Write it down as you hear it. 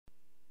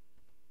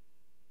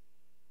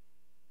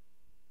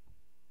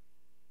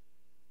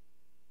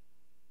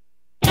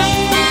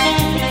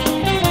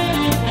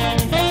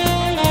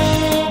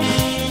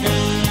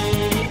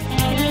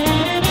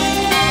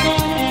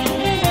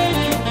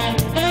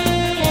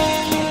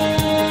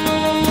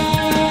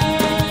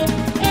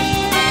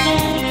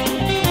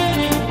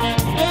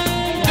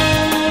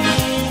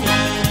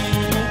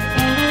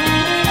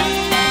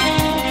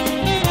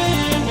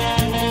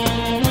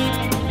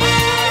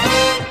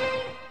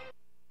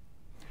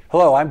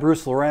Hello, I'm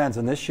Bruce Lorincz,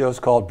 and this show is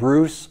called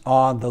Bruce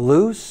on the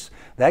Loose.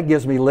 That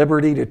gives me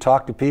liberty to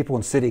talk to people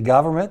in city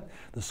government,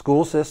 the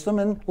school system,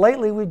 and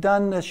lately we've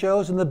done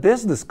shows in the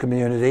business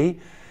community.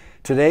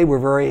 Today we're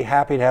very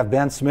happy to have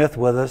Ben Smith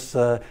with us,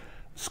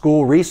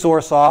 school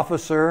resource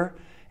officer,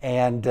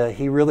 and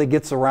he really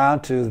gets around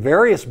to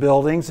various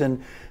buildings.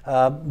 And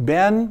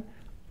Ben,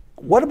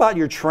 what about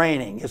your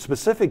training, a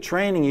specific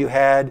training you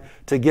had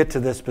to get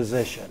to this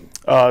position?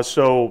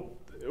 So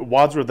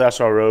Wadsworth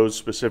SROs,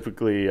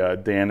 specifically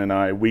Dan and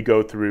I, we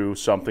go through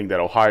something that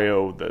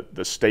Ohio,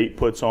 the state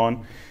puts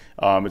on.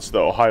 It's the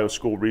Ohio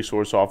School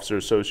Resource Officer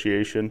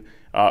Association.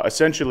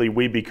 Essentially,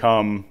 we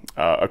become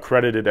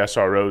accredited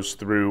SROs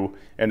through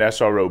an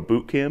SRO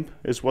boot camp,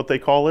 is what they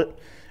call it.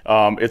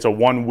 It's a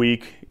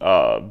 1-week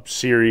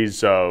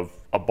series of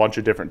a bunch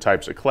of different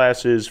types of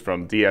classes,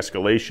 from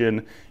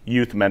de-escalation,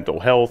 youth mental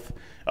health,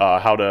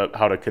 how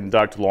to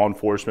conduct law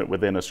enforcement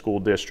within a school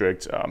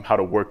district, how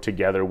to work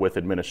together with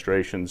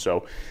administration.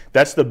 So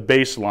that's the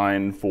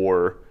baseline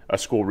for a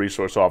school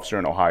resource officer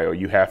in Ohio.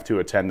 You have to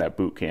attend that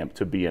boot camp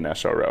to be an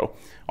SRO.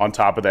 On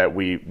top of that,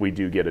 we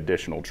do get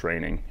additional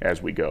training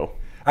as we go.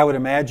 I would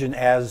imagine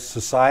as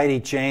society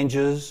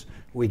changes,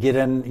 we get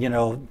in,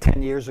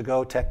 10 years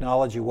ago,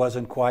 technology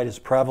wasn't quite as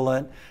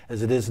prevalent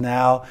as it is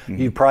now. Mm-hmm.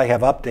 You probably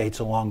have updates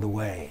along the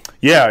way.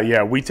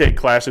 Yeah, we take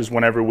classes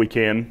whenever we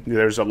can.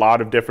 There's a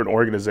lot of different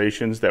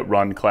organizations that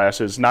run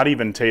classes, not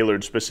even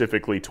tailored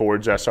specifically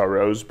towards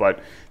SROs,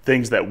 but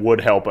things that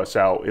would help us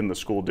out in the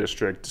school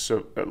district,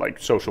 so like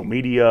social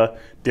media,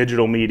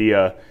 digital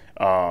media,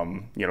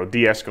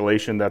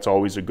 de-escalation. That's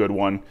always a good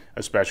one,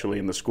 especially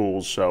in the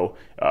schools. So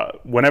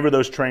whenever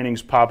those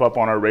trainings pop up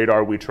on our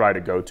radar, we try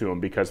to go to them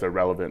because they're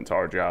relevant to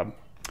our job.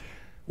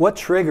 What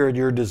triggered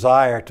your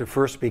desire to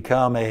first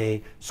become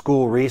a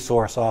school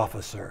resource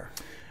officer?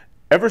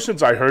 Ever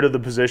since I heard of the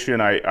position,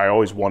 I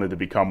always wanted to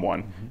become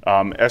one.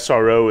 Mm-hmm.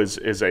 SRO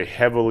is a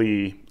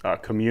heavily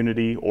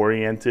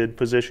community-oriented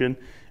position.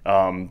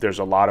 There's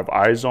a lot of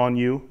eyes on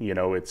you.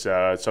 It's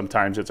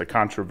sometimes it's a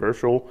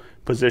controversial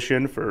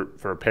position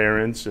for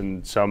parents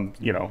and some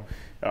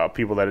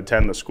people that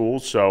attend the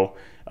schools. So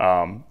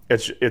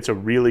it's a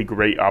really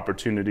great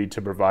opportunity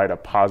to provide a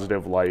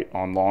positive light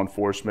on law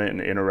enforcement and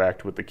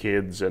interact with the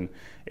kids and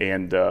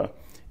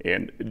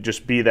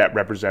just be that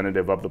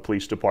representative of the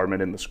police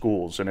department in the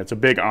schools. And it's a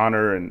big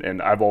honor,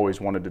 and I've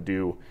always wanted to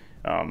do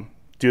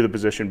the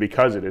position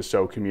because it is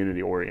so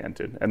community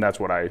oriented, and that's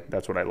what I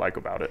like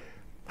about it.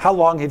 How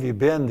long have you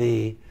been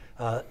the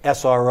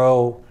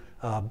SRO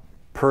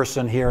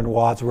person here in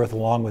Wadsworth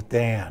along with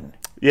Dan?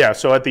 Yeah,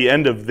 so at the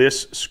end of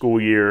this school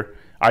year,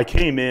 I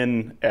came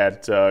in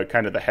at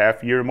kind of the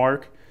half-year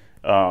mark.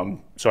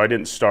 So I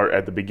didn't start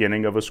at the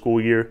beginning of a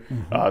school year.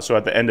 Mm-hmm. So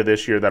at the end of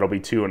this year, that'll be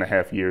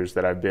 2.5 years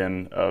that I've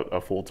been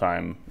a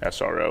full-time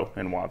SRO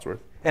in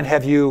Wadsworth. And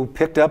have you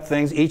picked up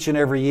things each and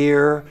every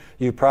year?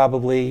 You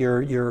probably,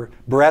 your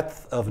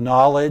breadth of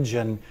knowledge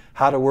and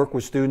how to work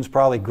with students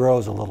probably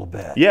grows a little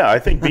bit. Yeah, I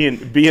think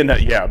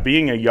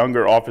being a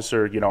younger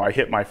officer, I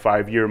hit my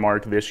 5-year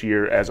mark this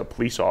year as a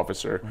police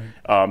officer.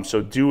 Right.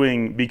 So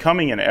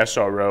becoming an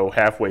SRO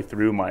halfway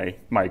through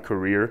my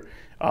career,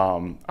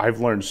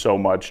 I've learned so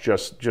much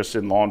just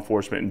in law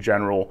enforcement in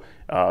general,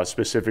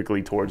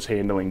 specifically towards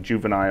handling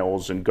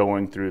juveniles and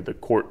going through the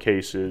court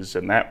cases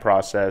and that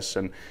process.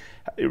 And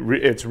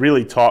it's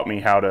really taught me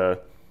how to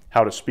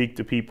speak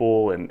to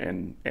people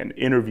and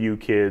interview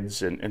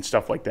kids and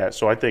stuff like that.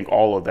 So I think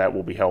all of that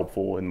will be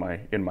helpful in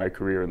my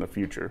career in the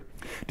future.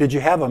 Did you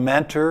have a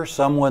mentor,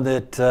 someone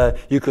that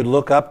you could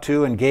look up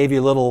to and gave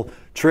you little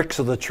tricks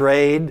of the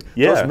trade?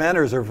 Yeah. Those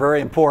mentors are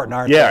very important,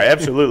 aren't they? Yeah,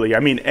 absolutely. I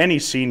mean, any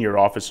senior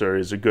officer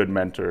is a good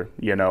mentor.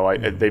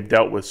 They've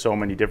dealt with so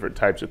many different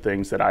types of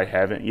things that I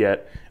haven't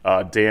yet.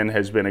 Dan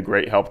has been a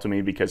great help to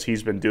me because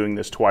he's been doing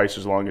this twice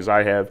as long as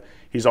I have.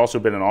 He's also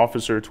been an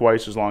officer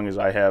twice as long as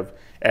I have.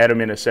 Adam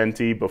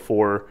Innocenti,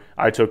 before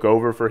I took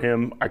over for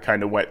him, I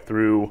kind of went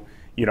through,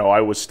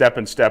 I was step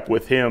in step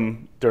with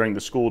him during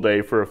the school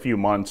day for a few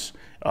months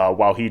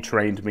while he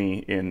trained me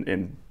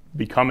in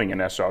becoming an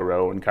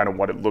SRO and kind of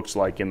what it looks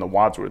like in the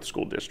Wadsworth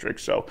School District.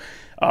 So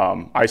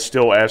I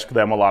still ask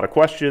them a lot of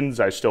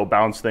questions. I still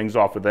bounce things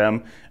off of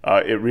them.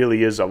 It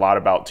really is a lot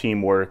about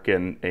teamwork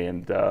and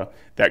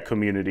that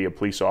community of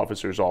police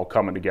officers all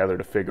coming together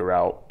to figure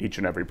out each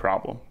and every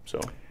problem. So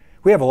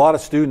we have a lot of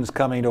students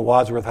coming to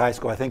Wadsworth High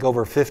School, I think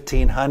over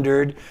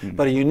 1,500,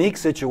 but a unique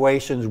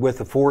situation with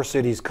the Four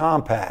Cities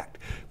Compact.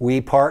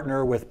 We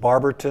partner with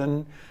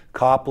Barberton,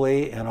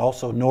 Copley, and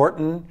also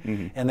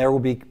Norton, and there will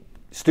be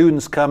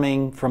students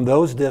coming from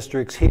those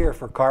districts here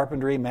for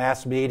carpentry,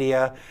 mass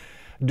media.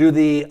 Do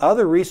the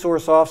other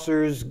resource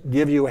officers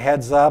give you a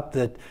heads up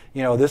that,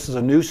 this is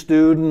a new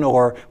student,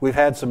 or we've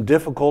had some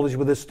difficulties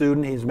with this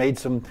student, he's made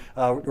some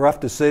rough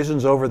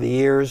decisions over the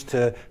years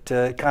to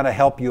kind of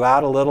help you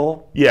out a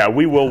little? Yeah,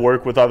 we will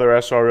work with other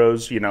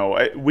SROs.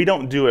 We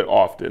don't do it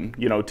often.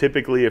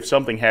 Typically if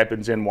something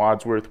happens in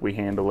Wadsworth, we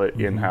handle it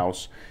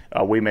in-house.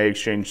 We may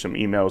exchange some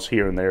emails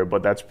here and there,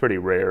 but that's pretty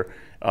rare.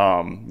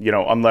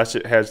 Unless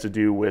it has to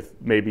do with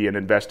maybe an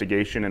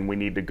investigation and we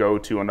need to go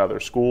to another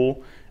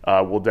school,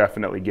 we'll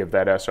definitely give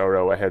that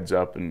SRO a heads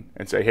up and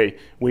say, hey,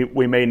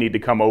 we may need to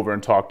come over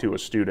and talk to a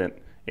student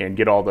and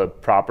get all the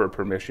proper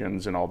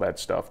permissions and all that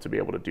stuff to be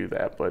able to do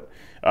that. But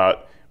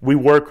we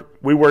work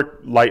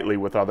lightly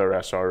with other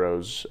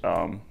SROs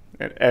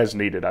as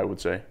needed, I would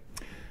say.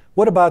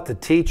 What about the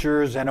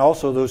teachers and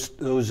also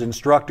those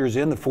instructors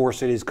in the Four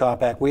Cities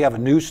Compact? We have a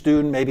new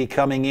student maybe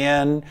coming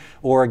in,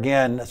 or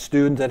again, a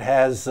student that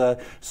has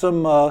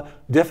some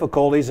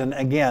difficulties, and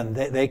again,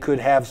 they could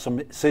have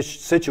some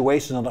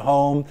situations in the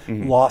home,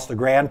 lost a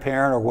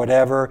grandparent or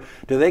whatever.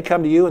 Do they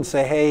come to you and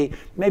say, hey,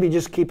 maybe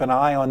just keep an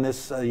eye on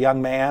this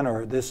young man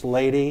or this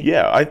lady?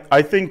 Yeah,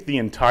 I think the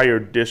entire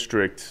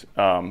district,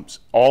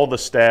 all the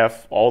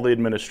staff, all the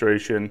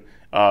administration,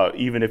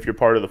 even if you're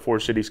part of the Four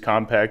Cities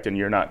Compact and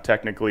you're not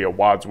technically a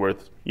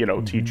Wadsworth,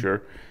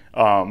 teacher,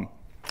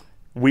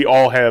 we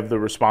all have the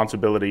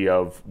responsibility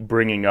of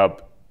bringing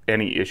up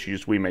any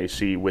issues we may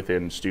see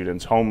within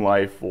students' home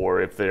life,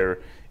 or if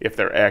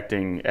they're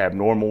acting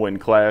abnormal in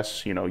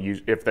class.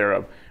 If they're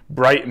a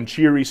bright and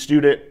cheery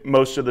student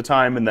most of the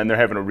time and then they're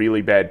having a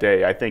really bad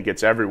day, I think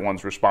it's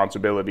everyone's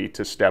responsibility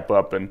to step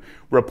up and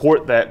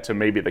report that to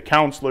maybe the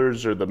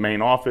counselors or the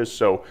main office,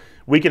 so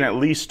we can at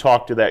least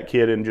talk to that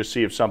kid and just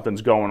see if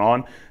something's going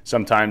on.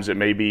 Sometimes it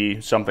may be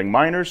something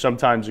minor,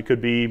 sometimes it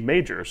could be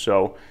major.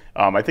 So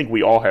I think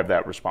we all have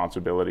that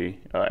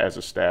responsibility as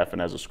a staff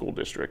and as a school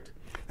district.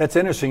 That's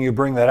interesting you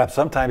bring that up.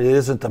 Sometimes it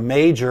isn't the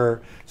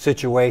major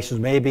situations,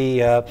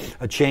 maybe a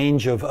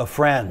change of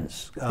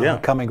friends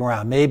coming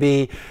around.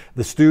 Maybe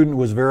the student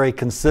was very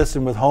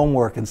consistent with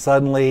homework and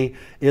suddenly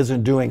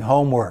isn't doing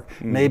homework.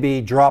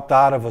 Maybe dropped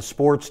out of a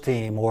sports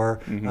team or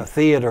a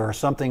theater or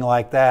something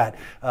like that.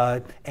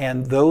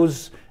 And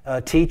those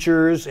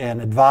teachers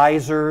and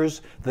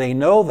advisors, they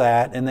know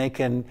that, and they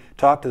can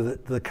talk to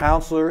the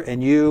counselor,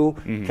 and you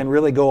can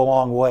really go a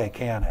long way,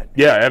 can it?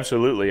 Yeah,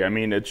 absolutely. I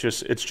mean, it's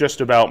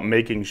just about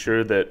making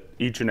sure that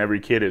each and every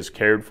kid is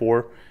cared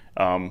for.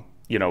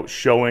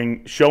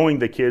 Showing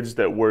the kids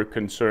that we're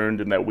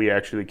concerned and that we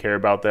actually care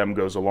about them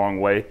goes a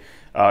long way.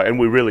 And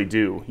we really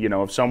do.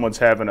 If someone's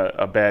having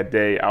a bad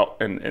day out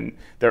and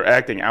they're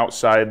acting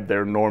outside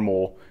their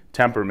normal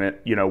temperament,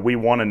 we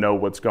want to know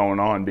what's going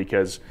on,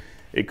 because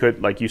it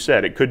could, like you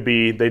said, it could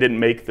be they didn't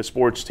make the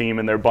sports team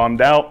and they're bummed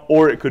out,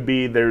 or it could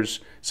be there's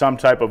some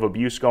type of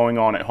abuse going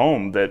on at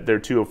home that they're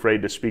too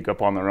afraid to speak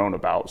up on their own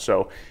about.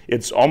 So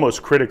it's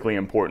almost critically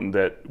important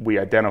that we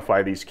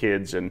identify these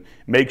kids and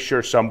make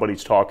sure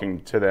somebody's talking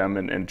to them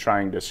and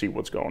trying to see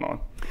what's going on.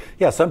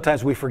 Yeah,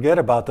 sometimes we forget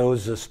about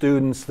those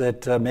students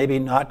that maybe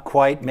not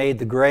quite made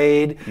the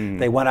grade.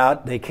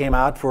 They came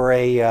out for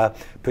a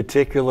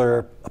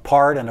particular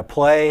part in a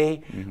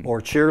play,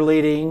 or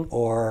cheerleading,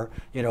 or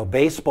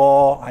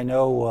baseball. I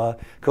know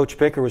Coach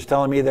Picker was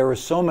telling me there were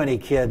so many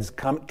kids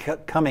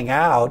coming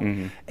out,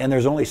 and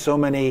there's only so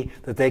many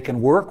that they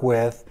can work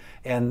with.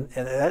 And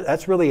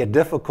that's really a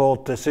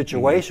difficult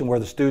situation where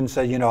the student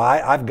says,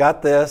 I've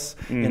got this,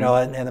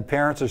 and the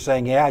parents are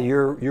saying, yeah,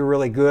 you're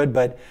really good,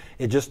 but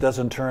it just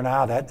doesn't turn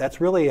out.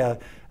 That's really a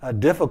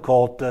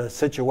difficult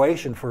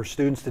situation for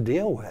students to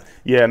deal with.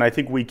 Yeah, and I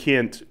think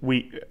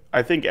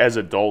I think as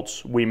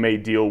adults, we may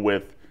deal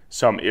with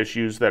some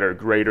issues that are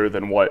greater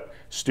than what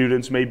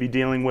students may be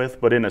dealing with,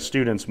 but in a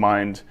student's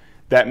mind,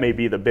 that may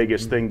be the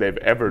biggest thing they've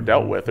ever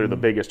dealt with, or the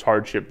biggest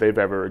hardship they've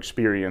ever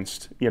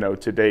experienced,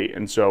 to date.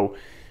 And so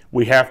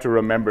we have to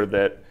remember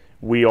that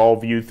we all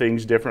view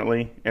things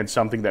differently, and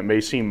something that may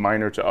seem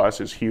minor to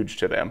us is huge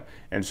to them.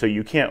 And so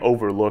you can't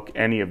overlook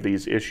any of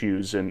these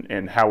issues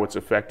and how it's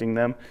affecting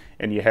them,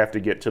 and you have to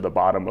get to the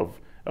bottom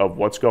of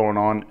what's going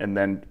on, and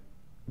then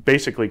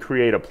basically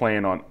create a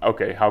plan on,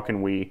 okay, how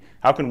can we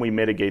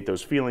mitigate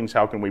those feelings?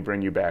 How can we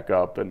bring you back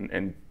up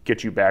and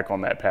get you back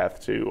on that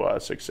path to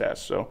success?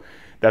 So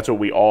that's what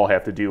we all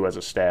have to do as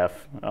a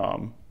staff,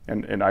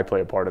 and I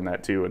play a part in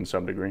that too in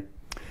some degree.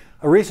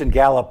 A recent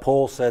Gallup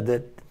poll said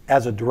that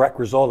as a direct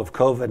result of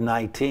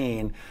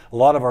COVID-19, a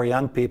lot of our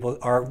young people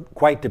are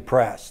quite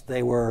depressed.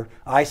 They were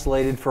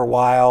isolated for a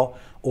while,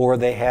 or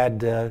they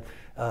had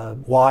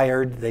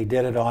wired. They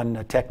did it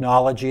on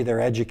technology, their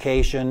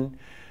education.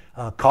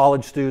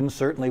 College students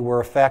certainly were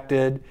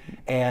affected,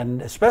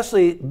 and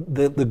especially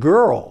the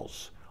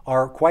girls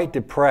are quite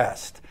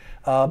depressed.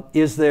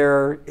 Has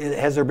there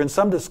been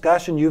some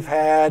discussion you've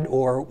had,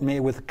 or maybe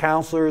with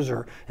counselors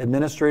or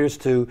administrators,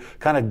 to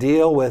kind of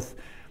deal with,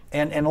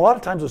 and a lot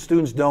of times the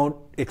students don't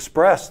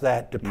express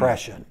that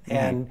depression,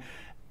 and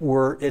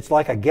it's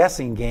like a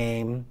guessing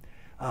game.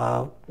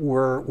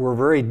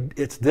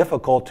 It's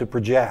difficult to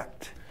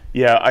project.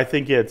 Yeah, I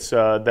think it's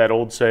that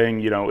old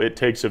saying, it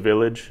takes a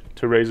village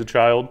to raise a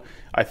child.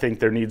 I think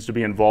there needs to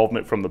be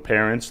involvement from the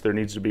parents. There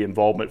needs to be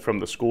involvement from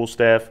the school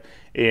staff.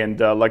 And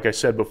like I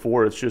said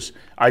before, it's just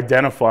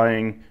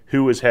identifying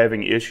who is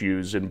having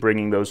issues and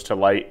bringing those to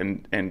light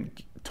and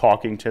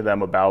talking to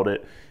them about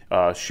it,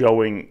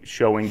 showing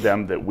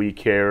them that we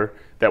care,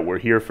 that we're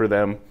here for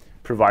them.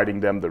 providing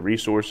them the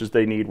resources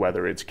they need,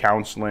 whether it's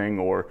counseling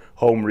or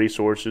home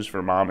resources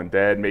for mom and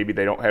dad. Maybe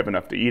they don't have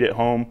enough to eat at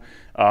home.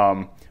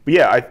 But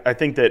yeah, I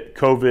think that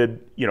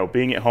COVID,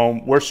 being at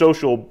home, we're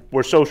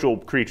social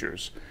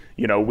creatures.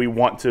 We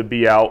want to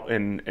be out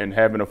and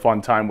having a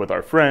fun time with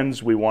our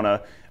friends. We want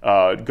to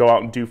go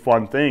out and do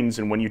fun things.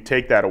 And when you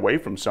take that away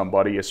from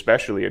somebody,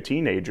 especially a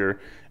teenager,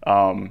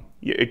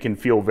 it can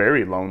feel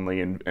very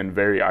lonely and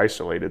very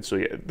isolated. So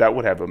yeah, that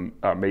would have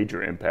a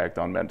major impact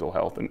on mental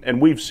health.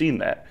 And we've seen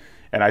that.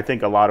 And I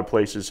think a lot of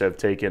places have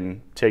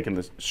taken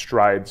the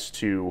strides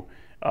to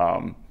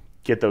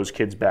get those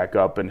kids back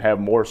up and have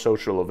more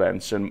social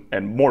events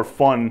and more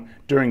fun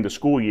during the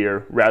school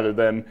year, rather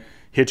than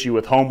hit you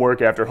with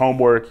homework after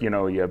homework. You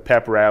have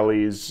pep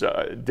rallies,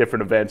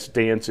 different events,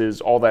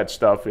 dances. All that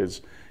stuff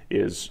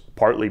is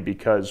partly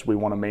because we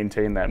want to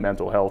maintain that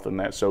mental health and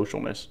that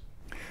socialness.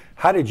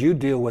 How did you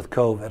deal with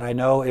COVID? I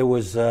know it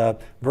was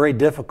very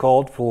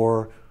difficult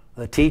for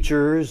the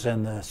teachers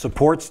and the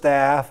support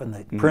staff and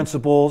the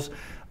principals.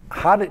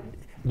 Do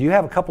you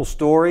have a couple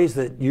stories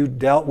that you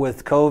dealt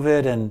with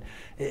COVID, and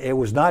it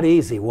was not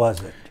easy,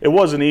 was it? It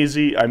wasn't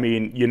easy. I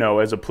mean,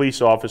 as a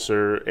police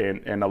officer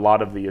and a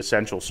lot of the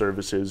essential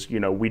services,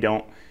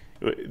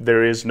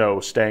 there is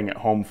no staying at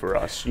home for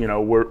us.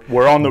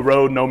 We're on the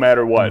road no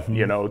matter what.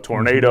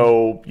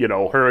 Tornado,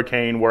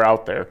 hurricane, we're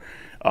out there.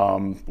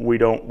 We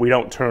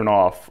don't turn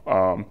off.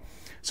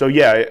 So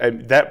yeah,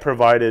 that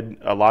provided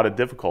a lot of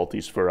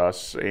difficulties for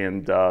us,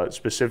 and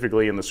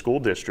specifically in the school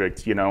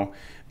district.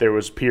 There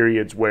was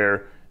periods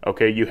where,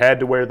 okay, you had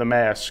to wear the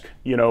mask,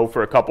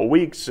 for a couple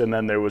weeks, and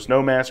then there was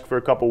no mask for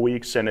a couple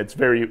weeks, and it's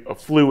a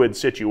fluid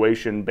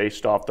situation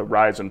based off the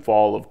rise and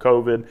fall of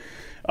COVID.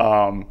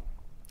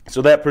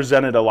 So that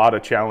presented a lot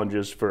of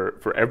challenges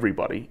for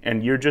everybody,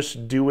 and you're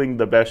just doing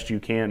the best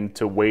you can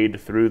to wade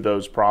through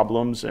those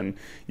problems, and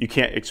you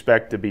can't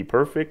expect to be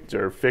perfect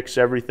or fix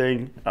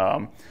everything,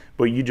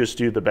 but you just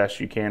do the best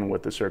you can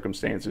with the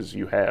circumstances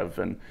you have.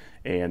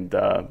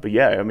 But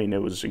yeah, I mean,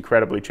 it was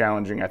incredibly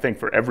challenging, I think,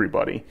 for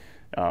everybody.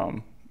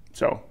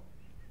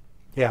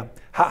 Yeah.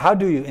 How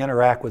do you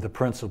interact with the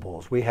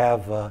principals? We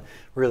have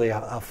really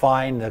a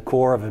fine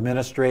core of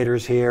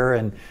administrators here,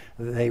 and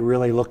they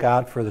really look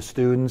out for the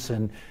students,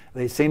 and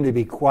they seem to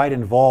be quite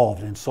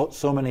involved in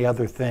so many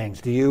other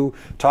things. Do you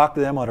talk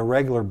to them on a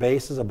regular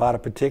basis about a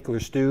particular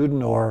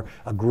student or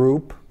a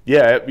group?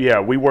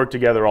 Yeah, we work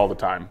together all the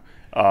time.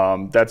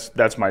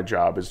 That's my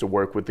job, is to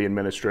work with the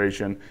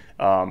administration.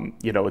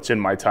 It's in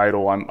my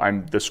title.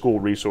 I'm the school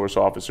resource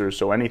officer,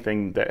 so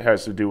anything that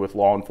has to do with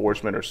law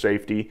enforcement or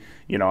safety,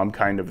 I'm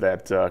kind of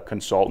that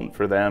consultant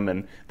for them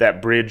and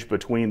that bridge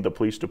between the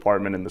police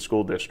department and the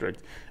school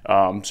district.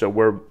 So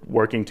we're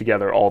working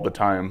together all the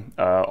time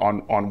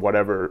on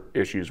whatever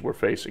issues we're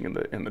facing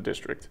in the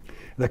district.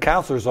 The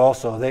counselors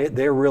also,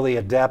 they're really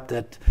adept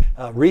at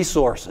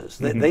resources.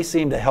 They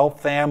seem to help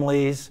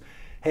families.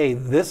 Hey,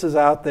 this is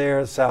out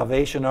there.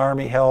 Salvation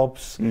Army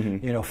helps.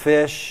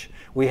 Fish.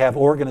 We have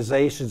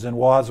organizations in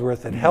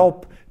Wadsworth that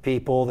help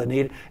people that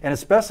need it, and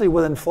especially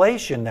with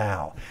inflation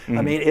now.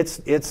 I mean,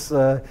 it's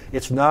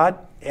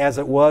not as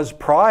it was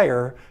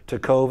prior to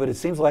COVID. It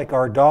seems like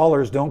our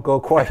dollars don't go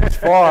quite as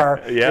far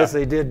as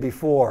they did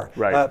before.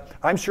 Right.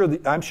 I'm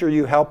sure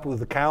you help with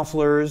the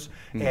counselors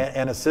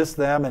and assist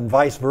them, and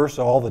vice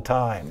versa all the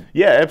time.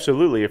 Yeah,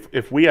 absolutely.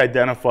 If we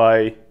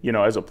identify,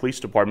 as a police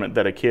department,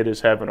 that a kid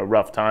is having a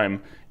rough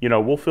time,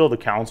 we'll fill the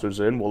counselors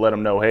in. We'll let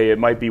them know, hey, it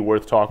might be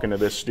worth talking to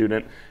this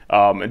student,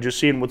 and just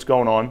seeing what's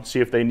going on, see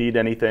if they need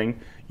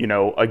anything.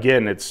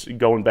 Again, it's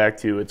going back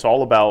to, it's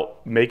all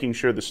about making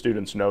sure the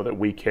students know that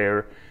we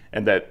care,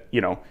 and that,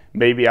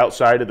 maybe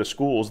outside of the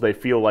schools, they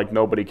feel like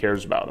nobody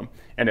cares about them.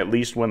 And at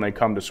least when they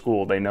come to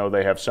school, they know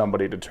they have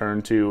somebody to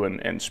turn to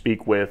and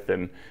speak with,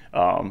 and,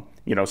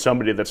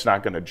 somebody that's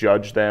not going to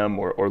judge them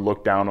or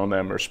look down on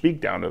them or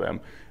speak down to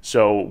them.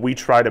 So we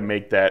try to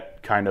make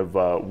that kind of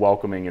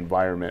welcoming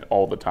environment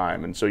all the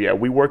time. And so, yeah,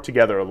 we work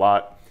together a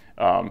lot.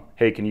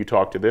 Hey, can you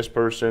talk to this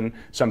person?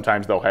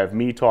 Sometimes they'll have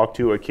me talk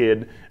to a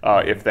kid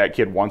if that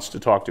kid wants to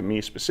talk to me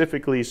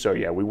specifically. So,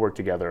 yeah, we work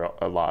together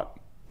a lot.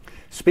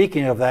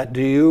 Speaking of that,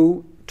 do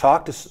you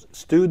talk to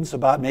students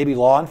about maybe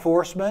law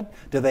enforcement?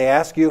 Do they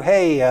ask you,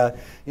 hey,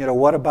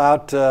 what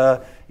about,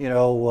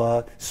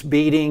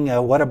 speeding?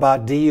 What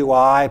about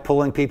DUI,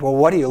 pulling people?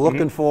 What are you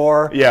looking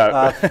for?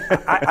 Yeah.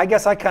 I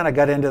guess I kind of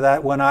got into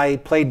that when I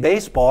played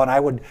baseball, and I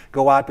would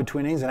go out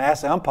between innings and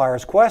ask the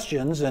umpires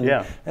questions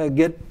and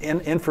get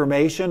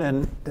information,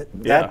 and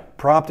that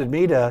prompted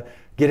me to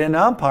get into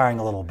umpiring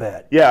a little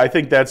bit. Yeah, I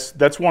think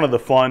that's one of the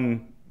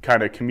fun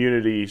kind of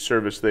community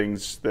service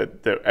things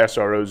that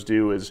SROs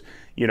do is,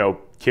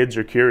 kids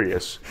are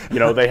curious.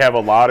 They have a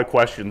lot of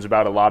questions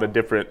about a lot of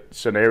different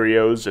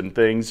scenarios and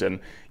things, and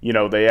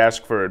they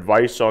ask for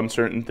advice on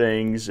certain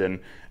things, and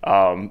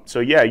so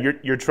yeah,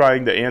 you're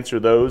trying to answer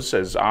those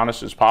as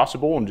honest as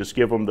possible and just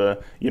give them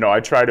the, I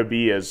try to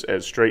be as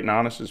straight and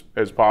honest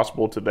as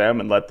possible to them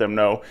and let them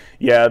know,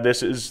 yeah,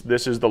 this is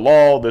the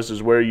law, this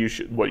is what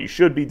you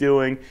should be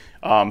doing.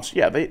 So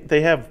yeah,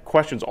 they have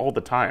questions all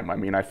the time. I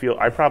mean, I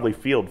probably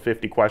field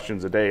 50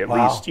 questions a day at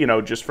least,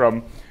 just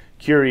from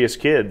curious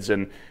kids,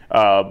 and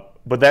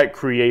but that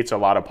creates a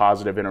lot of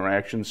positive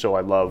interaction. So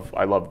I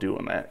love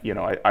doing that.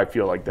 I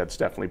feel like that's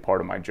definitely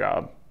part of my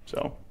job.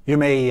 So you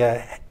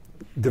may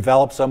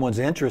develop someone's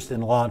interest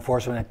in law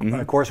enforcement. Mm-hmm.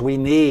 Of course, we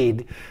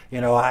need,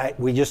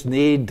 we just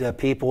need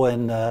people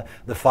in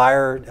the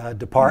fire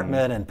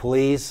department mm-hmm. and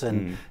police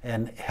and mm-hmm.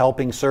 and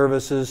helping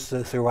services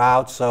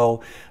throughout.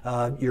 So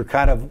you're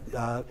kind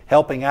of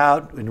helping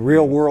out in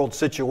real world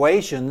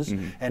situations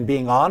mm-hmm. and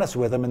being honest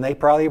with them, and they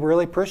probably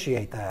really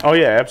appreciate that. Oh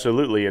yeah,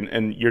 absolutely.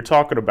 And you're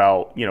talking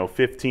about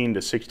 15 to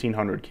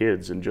 1,600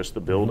 kids in just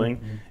the building,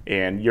 mm-hmm.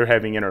 and you're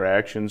having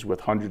interactions with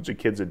hundreds of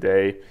kids a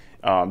day.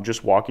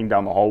 Just walking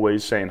down the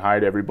hallways saying hi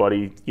to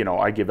everybody.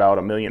 I give out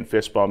 1 million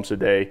fist bumps a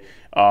day.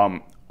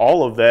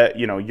 All of that,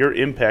 you're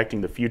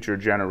impacting the future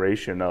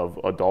generation of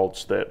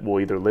adults that will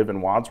either live in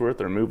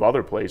Wadsworth or move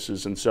other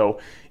places. And so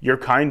you're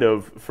kind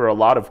of, for a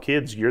lot of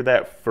kids, you're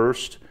that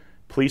first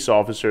police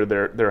officer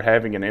they're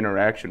having an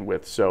interaction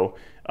with. So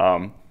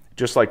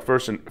just like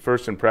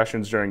first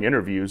impressions during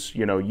interviews,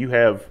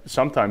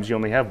 sometimes you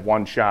only have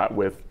one shot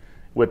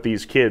with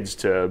these kids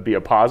to be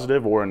a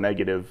positive or a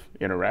negative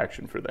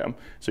interaction for them.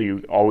 So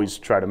you always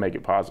try to make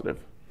it positive.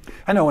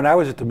 I know when I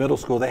was at the middle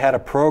school, they had a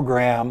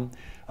program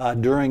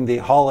during the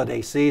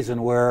holiday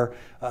season where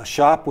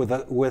shop with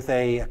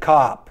a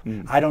cop.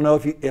 Mm. I don't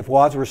know if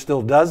Wadsworth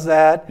still does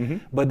that, mm-hmm.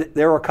 but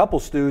there were a couple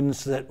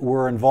students that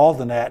were involved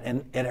in that,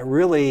 and it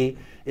really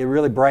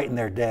brightened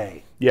their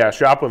day. Yeah,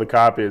 Shop with a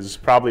Cop is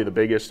probably the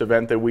biggest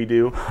event that we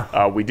do.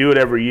 We do it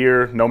every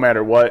year, no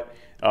matter what.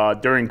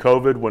 During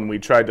COVID, when we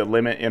tried to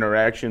limit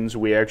interactions,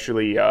 we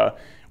actually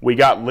we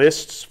got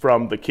lists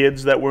from the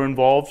kids that were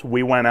involved.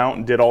 We went out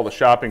and did all the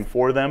shopping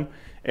for them,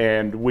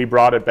 and we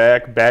brought it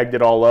back, bagged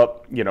it all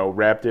up,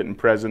 wrapped it in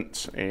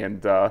presents,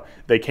 and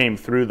they came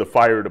through the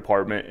fire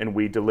department, and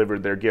we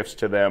delivered their gifts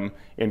to them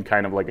in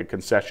kind of like a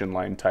concession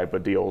line type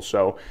of deal.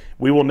 So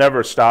we will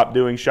never stop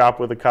doing Shop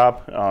with a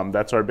Cop.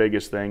 That's our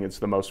biggest thing. It's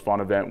the most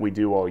fun event we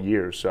do all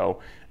year. So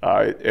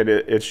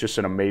it's just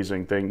an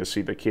amazing thing to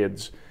see the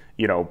kids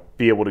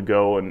be able to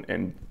go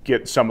and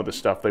get some of the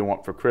stuff they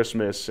want for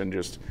Christmas, and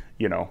just,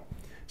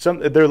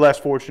 they're less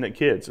fortunate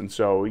kids. And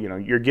so,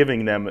 you're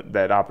giving them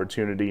that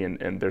opportunity,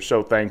 and they're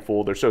so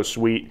thankful. They're so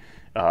sweet.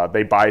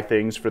 They buy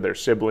things for their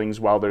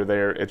siblings while they're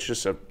there. It's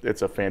just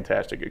it's a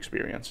fantastic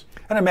experience.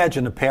 And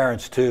imagine the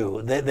parents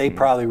too. They mm-hmm.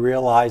 probably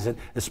realize it,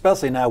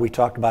 especially now. We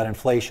talked about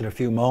inflation a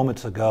few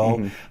moments ago,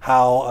 mm-hmm.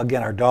 how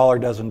again our dollar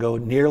doesn't go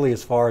nearly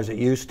as far as it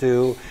used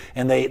to,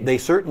 and they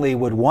certainly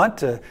would want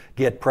to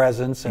get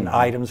presents and mm-hmm.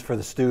 items for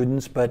the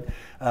students, but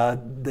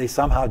they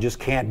somehow just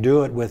can't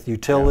do it with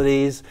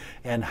utilities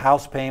and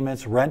house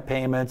payments, rent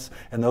payments,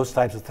 and those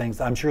types of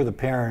things. I'm sure the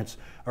parents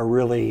are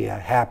really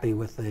happy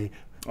with the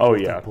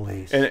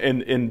police.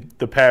 And in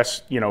the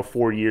past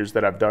 4 years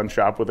that I've done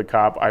Shop with a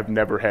Cop, I've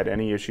never had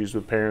any issues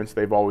with parents.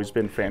 They've always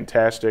been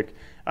fantastic.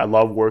 I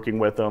love working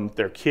with them.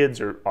 Their kids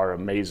are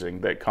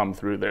amazing that come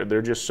through there.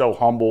 They're just so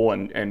humble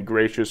and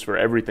gracious for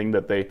everything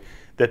that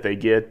they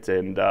get,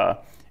 and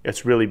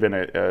it's really been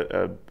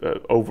a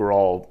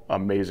overall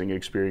amazing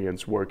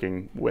experience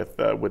working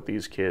with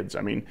these kids.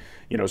 I mean,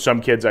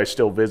 some kids I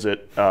still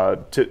visit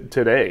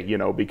today,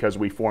 because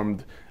we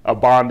formed a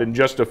bond in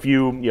just a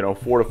few,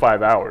 4 to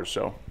 5 hours.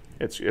 So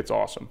it's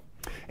awesome.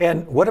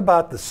 And what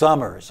about the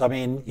summers? I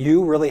mean,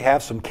 you really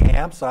have some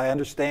camps, I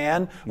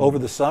understand, mm-hmm. over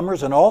the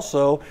summers, and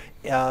also,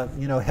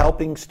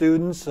 helping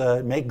students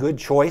make good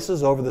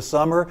choices over the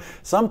summer.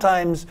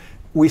 Sometimes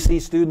we see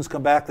students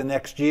come back the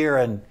next year,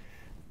 and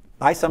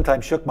I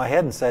sometimes shook my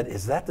head and said,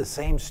 "Is that the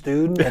same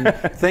student?" And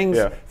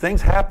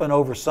things happen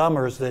over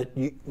summers that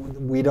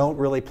we don't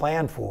really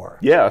plan for.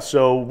 Yeah,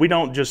 so we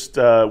don't just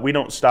we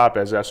don't stop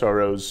as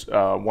SROs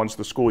once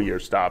the school year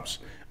stops.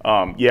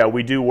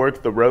 We do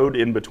work the road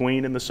in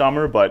between in the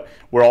summer, but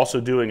we're also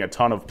doing a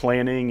ton of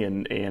planning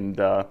and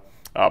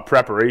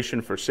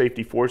preparation for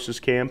Safety Forces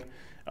Camp,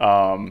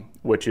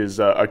 which is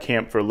a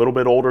camp for a little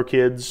bit older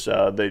kids.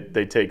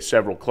 They take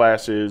several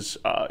classes,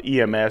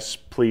 EMS,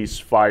 police,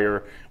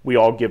 fire. We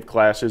all give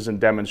classes and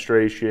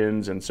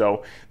demonstrations, and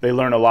so they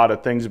learn a lot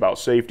of things about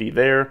safety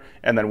there.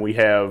 And then we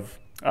have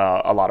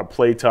a lot of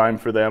playtime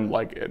for them,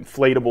 like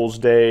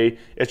Inflatables Day.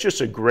 It's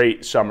just a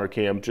great summer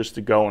camp just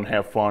to go and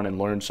have fun and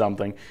learn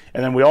something.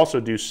 And then we also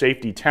do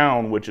Safety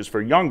Town, which is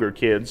for younger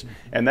kids,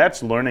 and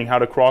that's learning how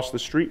to cross the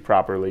street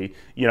properly.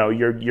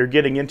 You're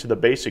getting into the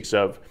basics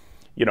of,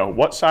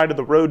 what side of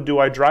the road do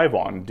I drive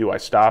on? Do I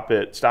stop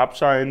at stop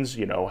signs?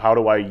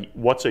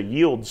 What's a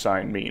yield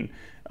sign mean?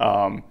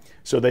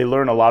 So they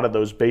learn a lot of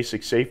those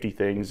basic safety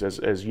things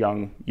as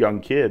young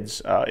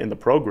kids in the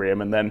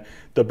program. And then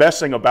the best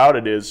thing about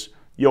it is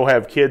you'll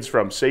have kids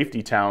from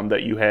Safety Town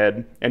that you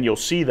had, and you'll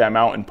see them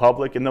out in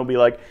public, and they'll be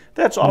like,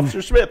 "That's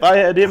Officer Smith. I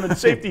had him in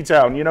Safety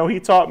Town. You know, he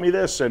taught me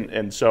this."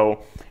 And so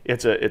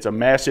it's a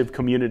massive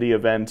community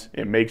event.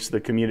 It makes the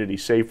community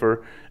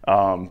safer.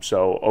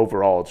 So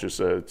overall, it's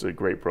a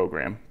great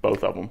program,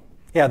 both of them.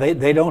 Yeah,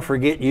 they don't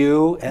forget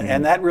you,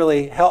 and that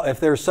really helps. If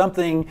there's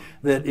something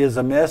that is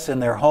amiss in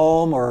their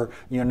home or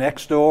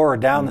next door or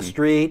down the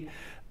street,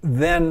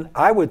 then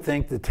I would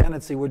think the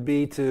tendency would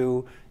be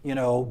to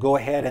go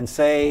ahead and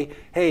say,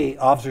 "Hey,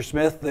 Officer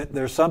Smith,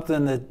 there's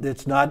something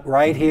that's not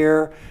right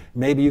here.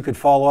 Maybe you could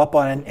follow up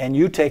on it," and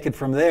you take it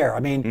from there. I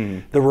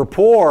mean, the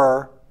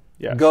rapport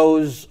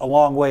goes a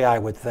long way, I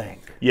would think.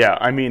 Yeah,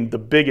 I mean, the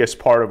biggest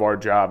part of our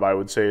job, I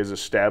would say, is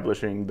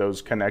establishing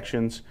those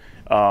connections.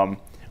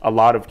 A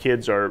lot of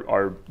kids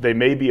they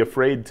may be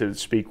afraid to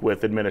speak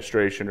with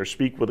administration or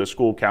speak with a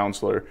school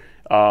counselor.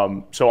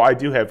 So I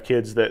do have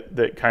kids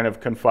that kind of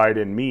confide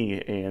in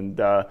me, and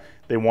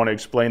they want to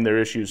explain their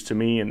issues to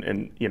me.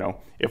 And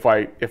if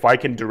I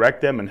can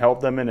direct them and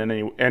help them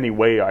in any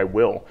way, I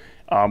will.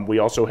 We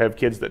also have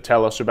kids that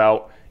tell us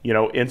about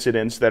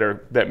incidents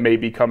that may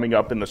be coming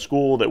up in the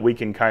school that we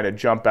can kind of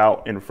jump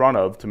out in front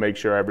of to make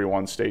sure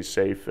everyone stays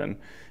safe and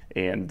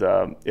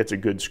it's a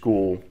good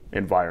school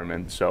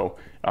environment. So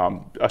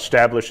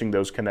establishing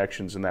those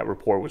connections and that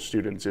rapport with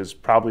students is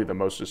probably the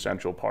most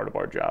essential part of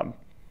our job.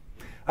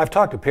 I've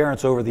talked to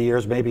parents over the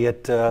years, maybe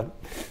at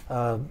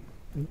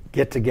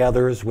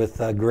get-togethers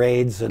with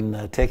grades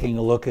and taking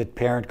a look at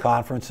parent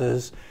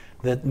conferences,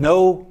 that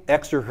no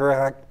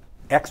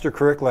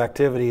extracurricular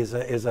activity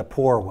is a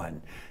poor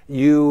one.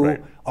 You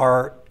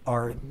are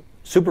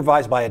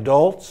supervised by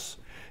adults.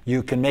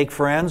 You can make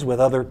friends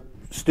with other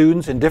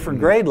students in different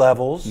grade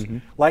levels,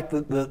 like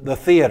the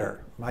theater.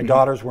 My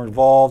daughters were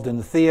involved in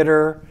the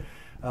theater.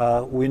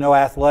 We know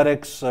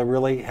athletics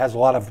really has a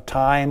lot of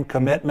time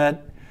commitment,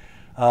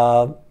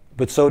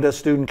 but so does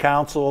student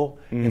council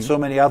and so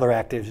many other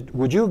activities.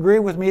 Would you agree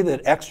with me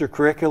that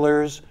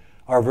extracurriculars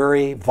are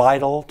very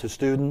vital to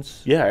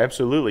students? Yeah,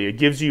 absolutely. It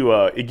gives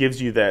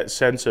you that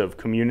sense of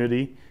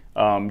community.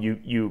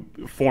 You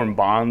form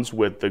bonds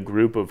with the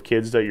group of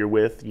kids that you're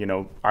with.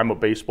 I'm a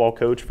baseball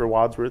coach for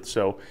Wadsworth,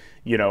 so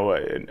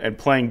and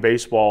playing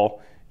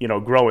baseball,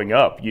 growing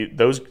up,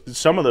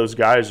 some of those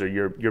guys are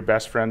your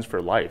best friends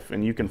for life,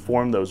 and you can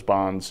form those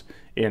bonds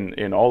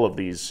in all of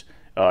these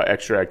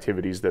extra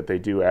activities that they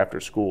do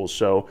after school.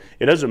 So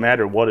it doesn't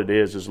matter what it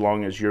is, as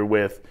long as you're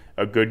with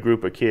a good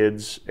group of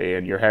kids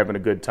and you're having a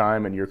good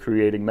time and you're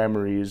creating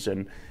memories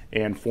and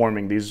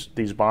forming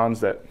these bonds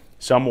that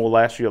some will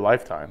last you a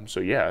lifetime.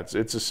 So yeah,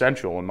 it's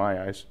essential in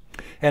my eyes.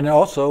 And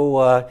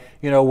also,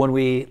 when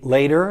we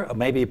later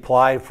maybe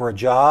apply for a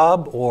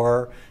job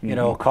or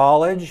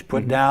college,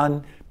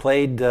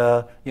 played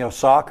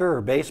soccer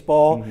or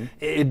baseball,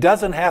 it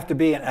doesn't have to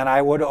be. And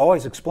I would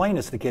always explain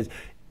this to the kids.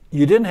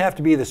 You didn't have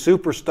to be the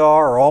superstar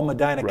or all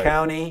Medina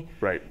County.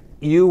 Right.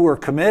 You were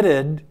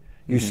committed.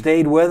 You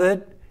stayed with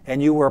it,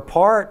 and you were a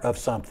part of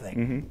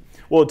something.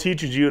 Well, it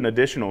teaches you an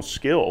additional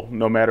skill,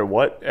 no matter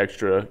what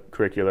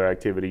extracurricular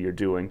activity you're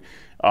doing.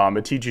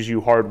 It teaches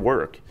you hard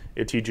work.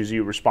 It teaches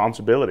you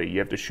responsibility. You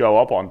have to show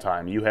up on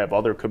time. You have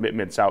other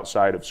commitments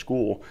outside of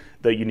school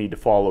that you need to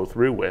follow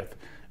through with.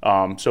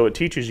 So it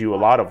teaches you a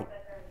lot of,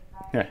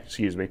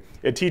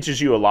 it teaches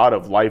you a lot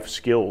of life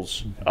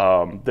skills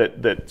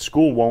that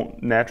school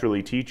won't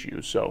naturally teach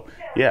you. So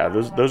yeah,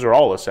 those are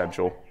all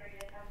essential.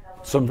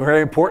 Some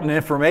very important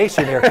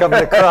information here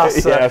coming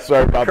across. Yeah,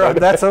 sorry about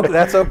that. That's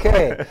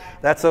okay.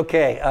 That's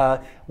okay.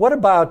 What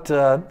about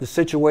the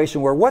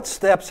situation what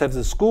steps has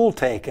the school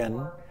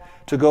taken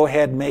to go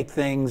ahead and make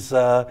things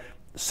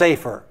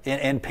safer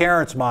in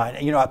parents' mind?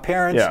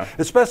 Parents,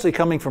 especially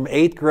coming from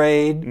 8th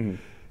grade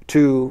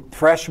to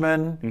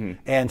freshmen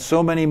and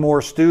so many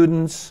more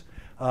students.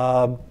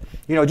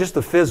 Just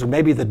the physical,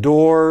 maybe the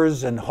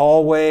doors and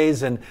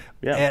hallways and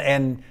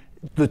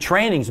the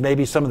trainings,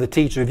 maybe some of the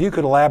teachers. If you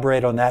could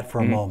elaborate on that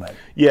for a moment.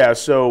 Yeah,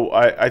 so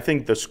I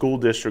think the school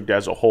district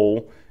as a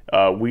whole,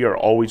 we are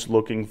always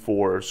looking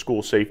for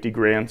school safety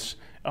grants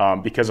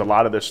because a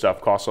lot of this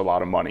stuff costs a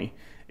lot of money,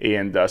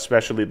 and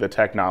especially the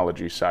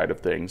technology side of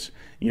things.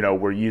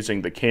 We're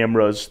using the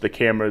cameras. The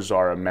cameras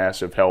are a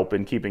massive help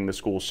in keeping the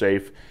school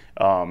safe,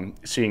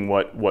 seeing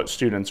what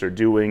students are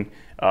doing,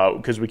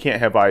 because we can't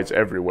have eyes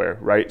everywhere,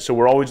 right? So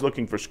we're always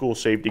looking for school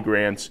safety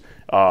grants.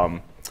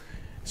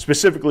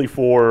 Specifically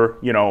for,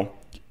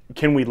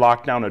 can we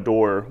lock down a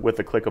door with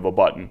the click of a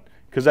button?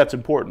 Because that's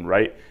important,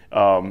 right?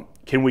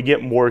 Can we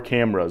get more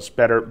cameras,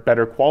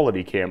 better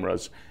quality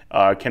cameras?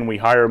 Can we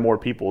hire more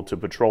people to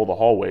patrol the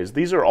hallways?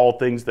 These are all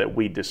things that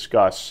we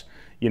discuss,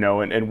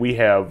 and we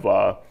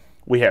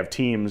have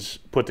teams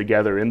put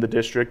together in the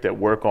district that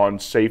work on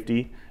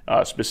safety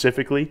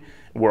specifically.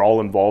 We're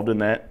all involved in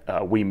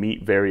that. We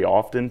meet very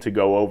often to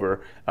go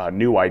over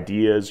new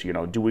ideas.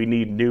 Do we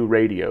need new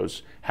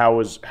radios? How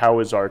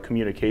is our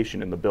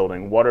communication in the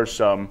building? What are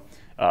some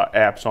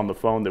apps on the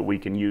phone that we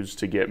can use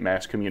to get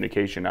mass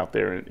communication out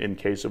there in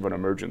case of an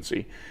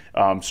emergency.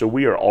 So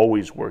we are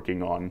always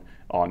working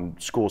on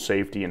school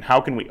safety and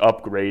how can we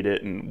upgrade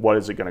it and what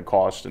is it going to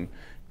cost, and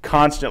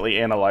constantly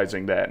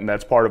analyzing that. And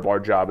that's part of our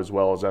job as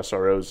well as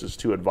SROs, is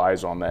to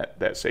advise on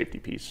that safety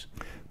piece.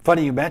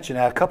 Funny you mentioned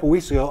that. A couple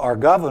weeks ago, our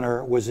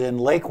governor was in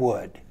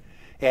Lakewood,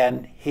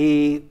 and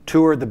he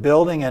toured the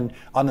building, and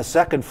on the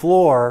second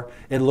floor,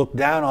 it looked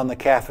down on the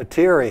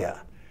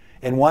cafeteria.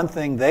 And one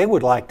thing they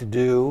would like to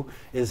do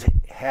is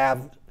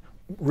have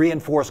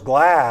reinforced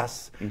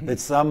glass that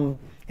some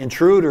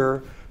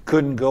intruder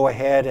couldn't go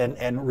ahead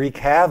and wreak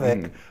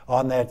havoc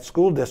on that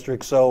school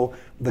district. So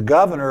the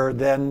governor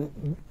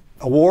then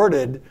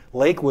awarded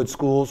Lakewood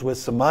schools with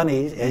some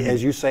money.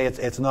 As you say,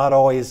 it's not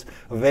always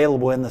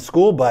available in the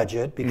school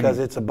budget because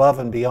it's above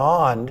and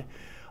beyond.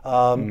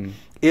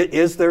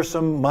 Is there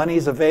some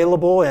monies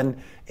available, and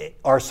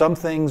are some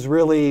things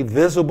really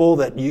visible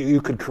that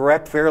you could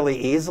correct fairly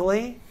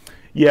easily?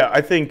 Yeah,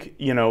 I think,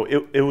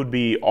 it would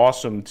be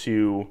awesome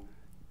to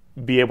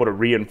be able to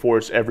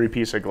reinforce every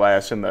piece of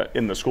glass in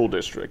the school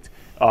district,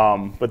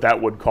 but that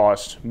would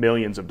cost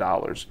millions of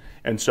dollars.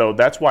 And so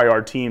that's why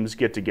our teams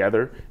get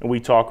together and we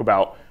talk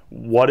about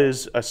what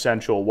is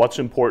essential, what's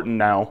important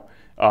now,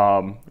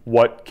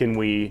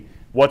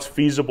 what's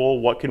feasible,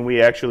 what can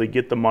we actually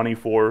get the money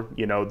for.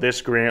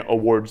 This grant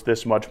awards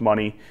this much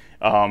money,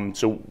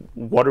 so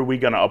what are we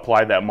going to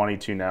apply that money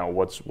to now?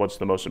 What's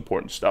the most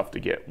important stuff to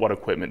get? What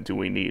equipment do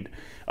we need?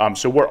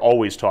 So we're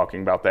always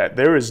talking about that.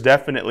 There is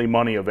definitely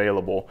money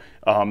available.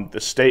 The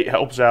state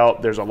helps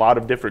out. There's a lot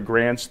of different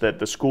grants that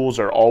the schools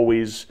are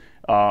always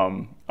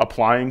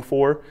applying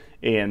for.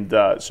 And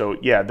so,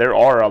 yeah, there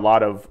are a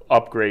lot of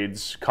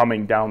upgrades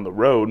coming down the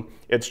road.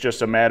 It's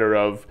just a matter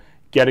of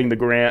getting the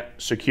grant,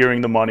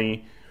 securing the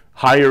money,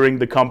 hiring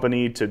the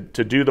company to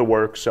do the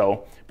work.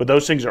 But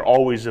those things are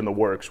always in the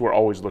works. We're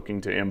always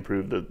looking to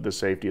improve the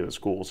safety of the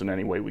schools in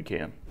any way we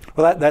can.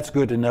 Well, that's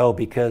good to know,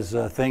 because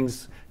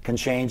things can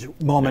change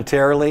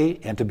momentarily,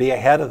 and to be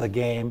ahead of the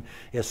game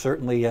is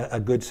certainly a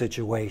good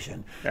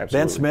situation. Absolutely.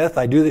 Ben Smith,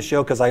 I do this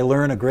show because I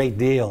learn a great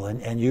deal,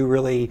 and you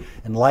really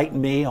enlighten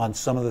me on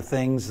some of the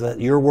things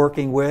that you're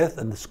working with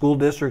and the school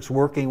district's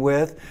working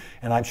with,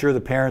 and I'm sure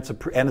the parents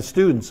and the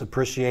students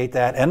appreciate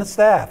that, and the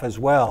staff as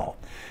well.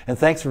 And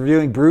thanks for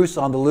viewing Bruce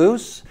on the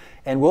Loose,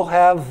 and we'll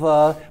have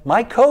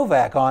Mike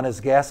Kovac on as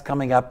guest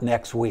coming up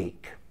next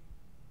week.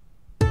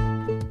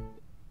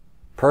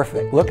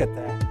 Perfect. Look at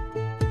that.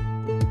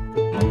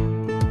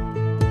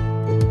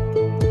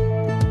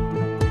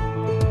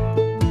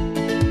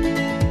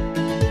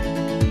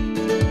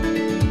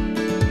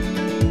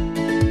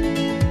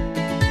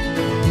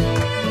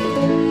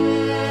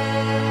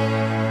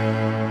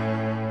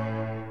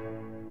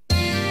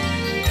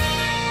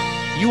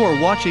 You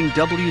are watching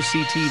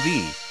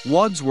WCTV,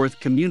 Wadsworth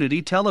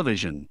Community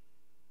Television.